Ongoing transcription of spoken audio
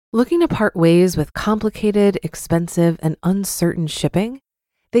Looking to part ways with complicated, expensive, and uncertain shipping?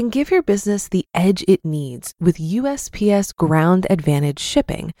 Then give your business the edge it needs with USPS Ground Advantage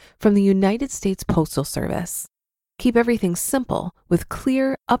shipping from the United States Postal Service. Keep everything simple with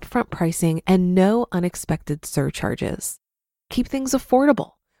clear, upfront pricing and no unexpected surcharges. Keep things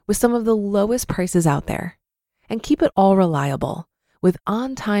affordable with some of the lowest prices out there. And keep it all reliable with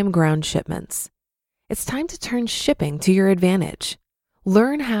on-time ground shipments. It's time to turn shipping to your advantage.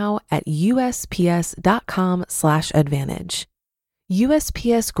 Learn how at USPS.com/advantage.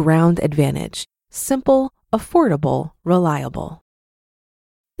 USPS Ground Advantage. Simple, affordable, reliable.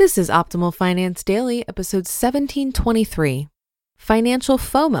 This is Optimal Finance Daily, episode 1723. Financial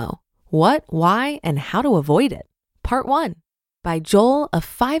FOMO. What, why, and how to avoid it. Part 1 by Joel of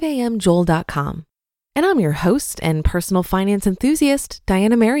 5AMJoel.com. And I'm your host and personal finance enthusiast,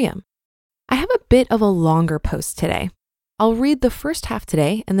 Diana Merriam. I have a bit of a longer post today. I'll read the first half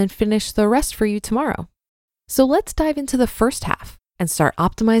today and then finish the rest for you tomorrow. So let's dive into the first half and start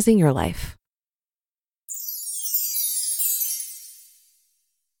optimizing your life.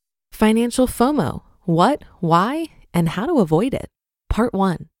 Financial FOMO. What, why, and how to avoid it. Part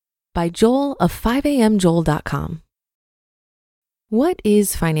 1 by Joel of 5AMJoel.com. What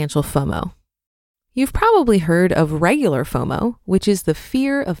is financial FOMO? You've probably heard of regular FOMO, which is the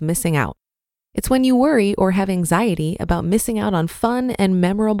fear of missing out. It's when you worry or have anxiety about missing out on fun and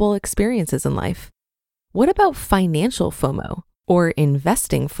memorable experiences in life. What about financial FOMO or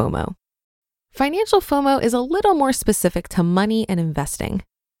investing FOMO? Financial FOMO is a little more specific to money and investing.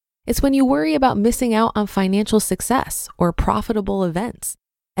 It's when you worry about missing out on financial success or profitable events,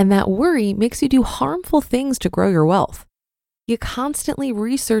 and that worry makes you do harmful things to grow your wealth. You constantly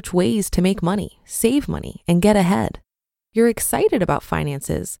research ways to make money, save money, and get ahead. You're excited about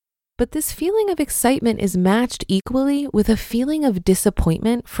finances, but this feeling of excitement is matched equally with a feeling of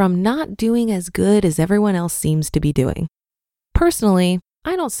disappointment from not doing as good as everyone else seems to be doing. Personally,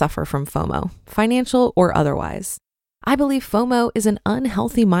 I don't suffer from FOMO, financial or otherwise. I believe FOMO is an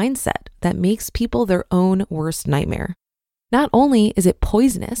unhealthy mindset that makes people their own worst nightmare. Not only is it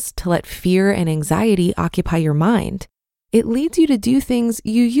poisonous to let fear and anxiety occupy your mind, it leads you to do things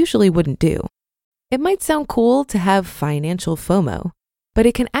you usually wouldn't do. It might sound cool to have financial FOMO, but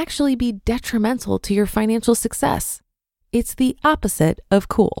it can actually be detrimental to your financial success. It's the opposite of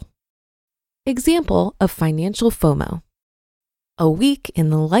cool. Example of financial FOMO. A week in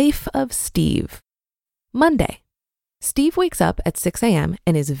the life of Steve. Monday. Steve wakes up at 6 a.m.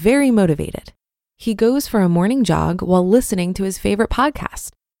 and is very motivated. He goes for a morning jog while listening to his favorite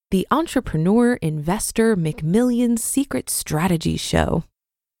podcast, the Entrepreneur Investor McMillions Secret Strategy Show.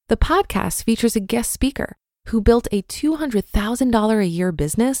 The podcast features a guest speaker who built a $200,000 a year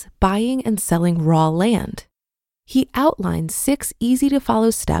business buying and selling raw land. He outlined 6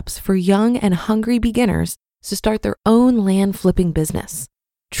 easy-to-follow steps for young and hungry beginners to start their own land flipping business.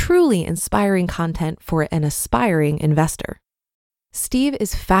 Truly inspiring content for an aspiring investor. Steve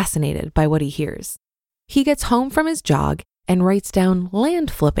is fascinated by what he hears. He gets home from his jog and writes down land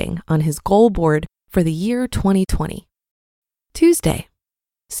flipping on his goal board for the year 2020. Tuesday,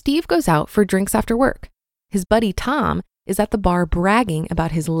 Steve goes out for drinks after work. His buddy Tom is at the bar bragging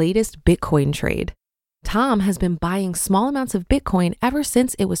about his latest Bitcoin trade. Tom has been buying small amounts of Bitcoin ever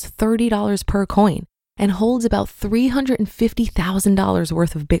since it was $30 per coin and holds about $350,000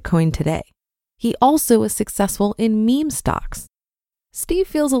 worth of Bitcoin today. He also is successful in meme stocks. Steve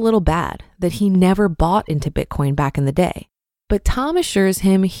feels a little bad that he never bought into Bitcoin back in the day, but Tom assures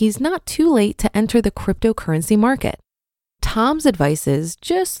him he's not too late to enter the cryptocurrency market. Tom's advice is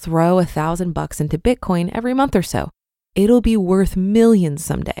just throw $1,000 into Bitcoin every month or so. It'll be worth millions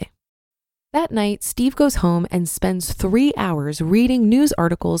someday. That night, Steve goes home and spends 3 hours reading news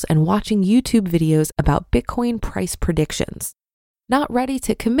articles and watching YouTube videos about Bitcoin price predictions. Not ready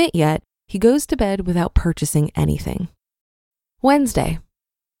to commit yet, he goes to bed without purchasing anything. Wednesday,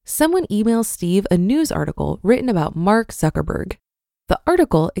 someone emails Steve a news article written about Mark Zuckerberg. The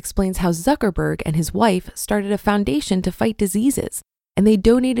article explains how Zuckerberg and his wife started a foundation to fight diseases, and they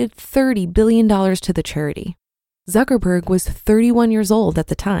donated $30 billion to the charity. Zuckerberg was 31 years old at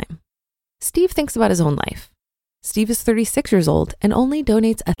the time. Steve thinks about his own life. Steve is 36 years old and only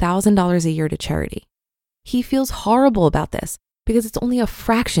donates $1,000 a year to charity. He feels horrible about this because it's only a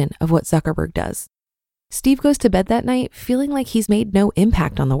fraction of what Zuckerberg does. Steve goes to bed that night feeling like he's made no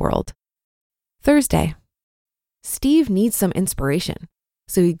impact on the world. Thursday, Steve needs some inspiration,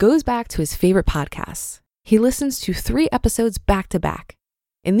 so he goes back to his favorite podcasts. He listens to 3 episodes back to back.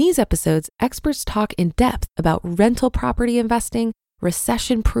 In these episodes, experts talk in depth about rental property investing,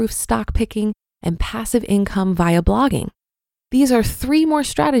 recession-proof stock picking, and passive income via blogging. These are 3 more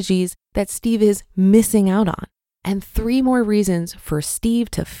strategies that Steve is missing out on, and 3 more reasons for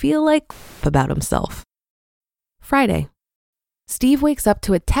Steve to feel like about himself. Friday. Steve wakes up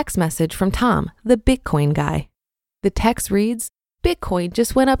to a text message from Tom, the Bitcoin guy. The text reads, "Bitcoin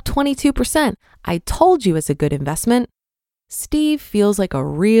just went up 22%. I told you it's a good investment." Steve feels like a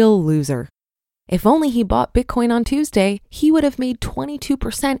real loser. If only he bought Bitcoin on Tuesday, he would have made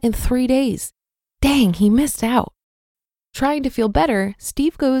 22% in 3 days. Dang, he missed out. Trying to feel better,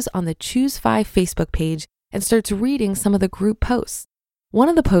 Steve goes on the Choose 5 Facebook page and starts reading some of the group posts. One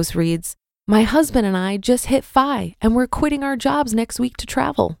of the posts reads, "My husband and I just hit FI and we're quitting our jobs next week to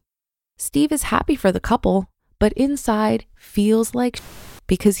travel." Steve is happy for the couple, but inside feels like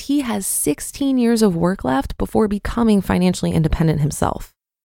because he has 16 years of work left before becoming financially independent himself.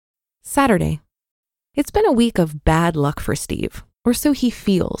 Saturday. It's been a week of bad luck for Steve, or so he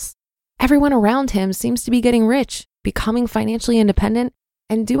feels. Everyone around him seems to be getting rich, becoming financially independent,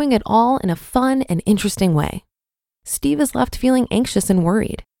 and doing it all in a fun and interesting way. Steve is left feeling anxious and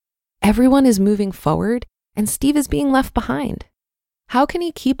worried. Everyone is moving forward, and Steve is being left behind. How can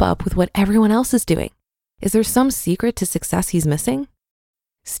he keep up with what everyone else is doing? Is there some secret to success he's missing?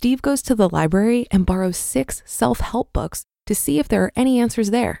 Steve goes to the library and borrows 6 self-help books to see if there are any answers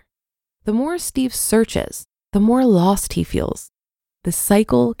there. The more Steve searches, the more lost he feels. The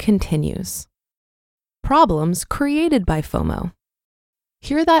cycle continues. Problems created by FOMO.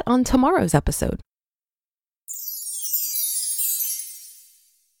 Hear that on tomorrow's episode.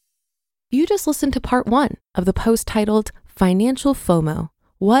 You just listened to part 1 of the post titled Financial FOMO,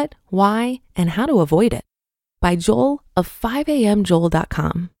 What, Why, and How to Avoid It by Joel of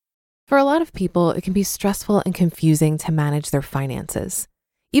 5AMJoel.com. For a lot of people, it can be stressful and confusing to manage their finances.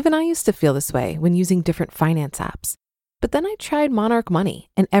 Even I used to feel this way when using different finance apps. But then I tried Monarch Money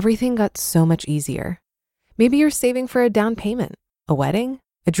and everything got so much easier. Maybe you're saving for a down payment, a wedding,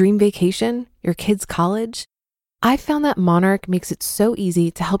 a dream vacation, your kids' college. I found that Monarch makes it so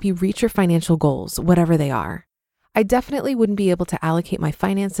easy to help you reach your financial goals, whatever they are. I definitely wouldn't be able to allocate my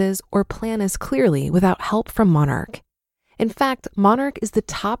finances or plan as clearly without help from Monarch. In fact, Monarch is the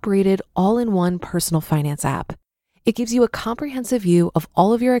top-rated all-in-one personal finance app. It gives you a comprehensive view of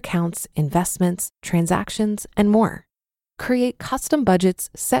all of your accounts, investments, transactions, and more. Create custom budgets,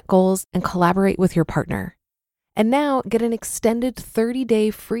 set goals, and collaborate with your partner. And now get an extended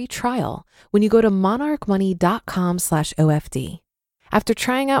 30-day free trial when you go to monarchmoney.com/OFD. After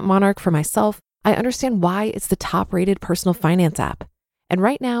trying out Monarch for myself, I understand why it's the top-rated personal finance app. And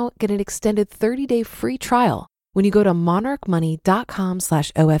right now, get an extended 30-day free trial when you go to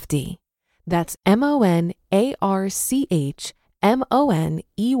monarchmoney.com/OFD. That's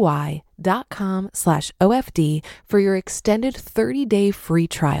monarchmoney.com/OFD for your extended 30-day free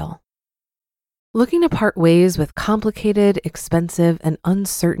trial. Looking to part ways with complicated, expensive, and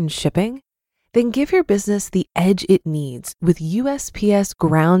uncertain shipping? Then give your business the edge it needs with USPS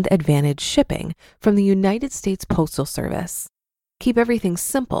Ground Advantage shipping from the United States Postal Service. Keep everything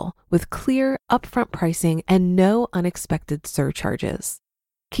simple with clear, upfront pricing and no unexpected surcharges.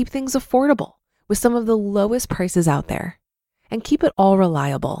 Keep things affordable with some of the lowest prices out there. And keep it all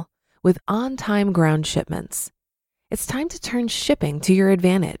reliable with on-time ground shipments. It's time to turn shipping to your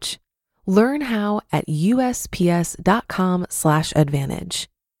advantage. Learn how at USPS.com/advantage.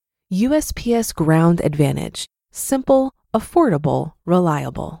 USPS Ground Advantage. Simple, affordable,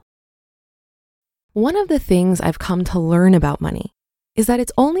 reliable. One of the things I've come to learn about money is that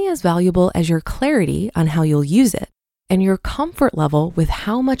it's only as valuable as your clarity on how you'll use it and your comfort level with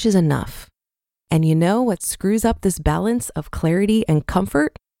how much is enough. And you know what screws up this balance of clarity and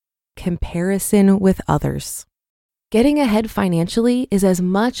comfort? Comparison with others. Getting ahead financially is as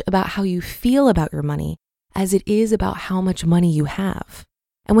much about how you feel about your money as it is about how much money you have.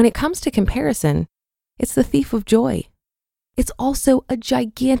 And when it comes to comparison, it's the thief of joy. It's also a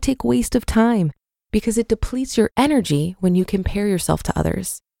gigantic waste of time because it depletes your energy when you compare yourself to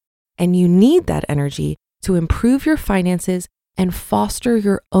others. And you need that energy to improve your finances and foster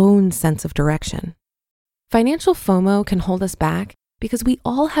your own sense of direction. Financial FOMO can hold us back because we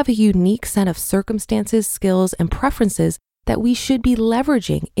all have a unique set of circumstances, skills, and preferences that we should be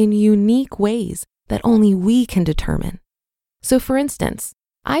leveraging in unique ways that only we can determine. So for instance,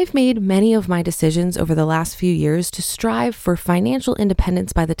 I've made many of my decisions over the last few years to strive for financial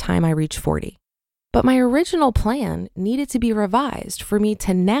independence by the time I reach 40. But my original plan needed to be revised for me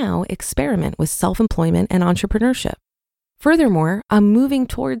to now experiment with self-employment and entrepreneurship. Furthermore, I'm moving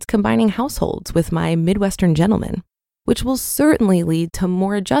towards combining households with my Midwestern gentleman, which will certainly lead to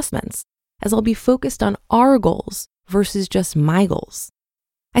more adjustments as I'll be focused on our goals versus just my goals.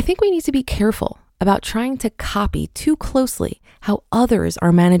 I think we need to be careful about trying to copy too closely how others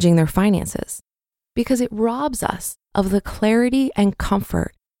are managing their finances, because it robs us of the clarity and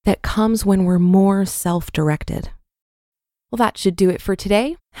comfort that comes when we're more self-directed. Well, that should do it for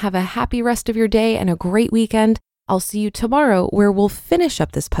today. Have a happy rest of your day and a great weekend. I'll see you tomorrow where we'll finish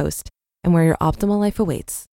up this post and where your optimal life awaits.